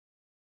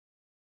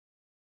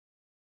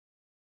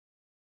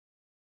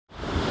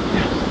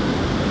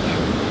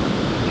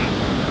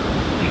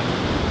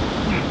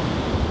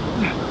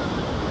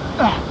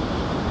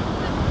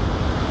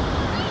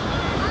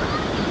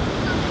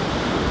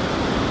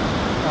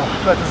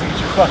If that doesn't get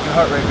your fucking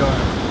heart rate going,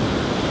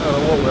 I don't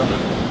know what will.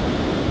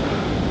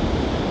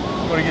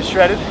 Want to get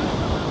shredded?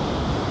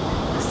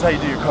 This is how you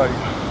do your cardio.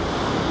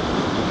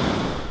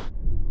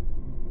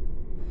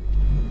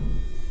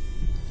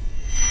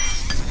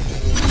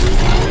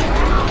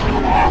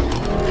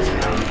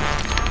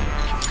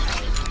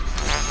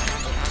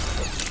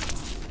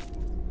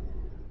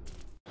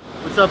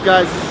 What's up,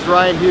 guys? This is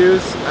Ryan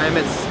Hughes. I'm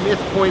at Smith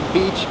Point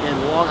Beach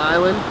in Long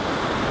Island,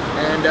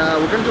 and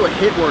we're going to do a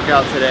HIIT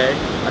workout today.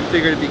 I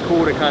figured it'd be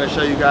cool to kind of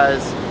show you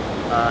guys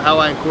how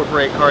I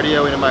incorporate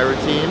cardio into my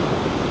routine.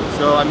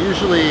 So I'm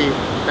usually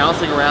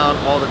bouncing around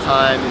all the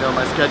time. You know,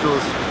 my schedule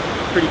is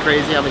pretty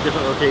crazy. I'm in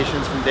different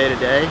locations from day to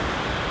day,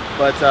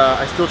 but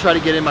I still try to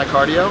get in my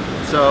cardio.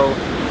 So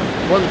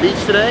I'm on the beach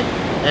today,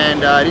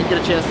 and I didn't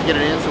get a chance to get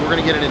it in, so we're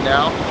going to get it in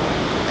now,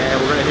 and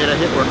we're going to hit a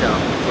HIIT workout.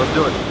 So let's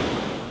do it.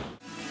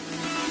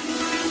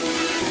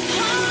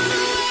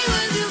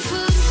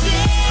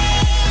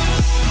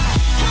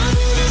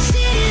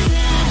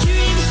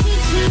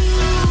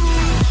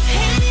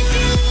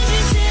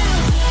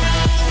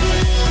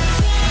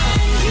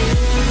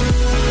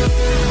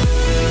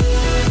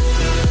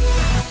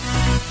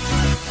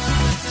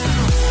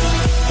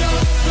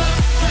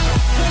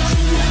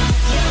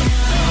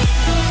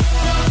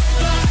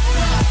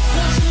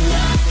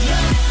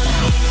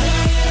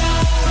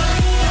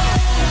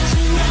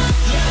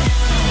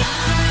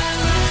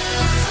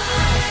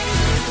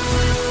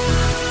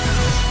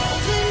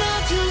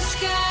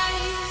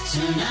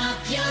 Turn up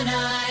your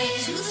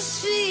night to the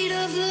speed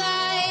of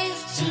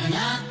life. Turn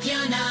up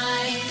your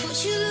night.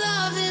 Put your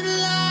love in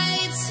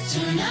lights.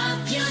 Turn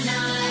up your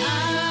night.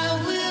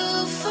 I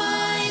will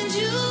find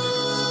you.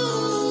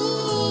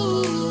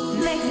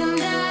 Make them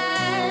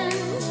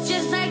dance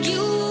just like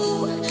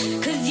you,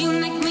 'cause you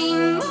make me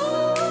move.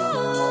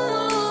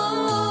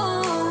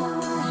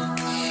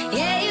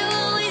 Yeah, you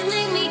always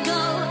make me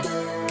go.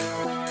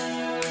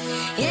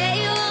 Yeah,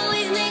 you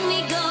always make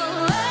me go.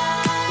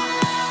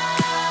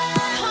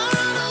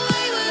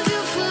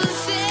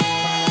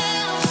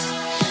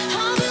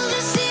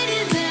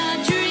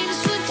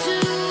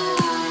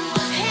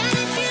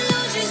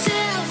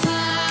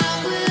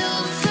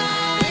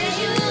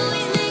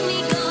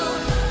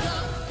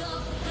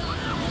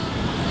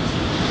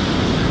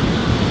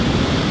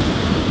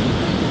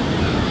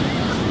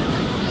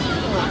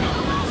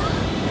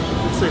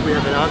 Looks like we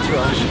have an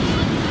entourage.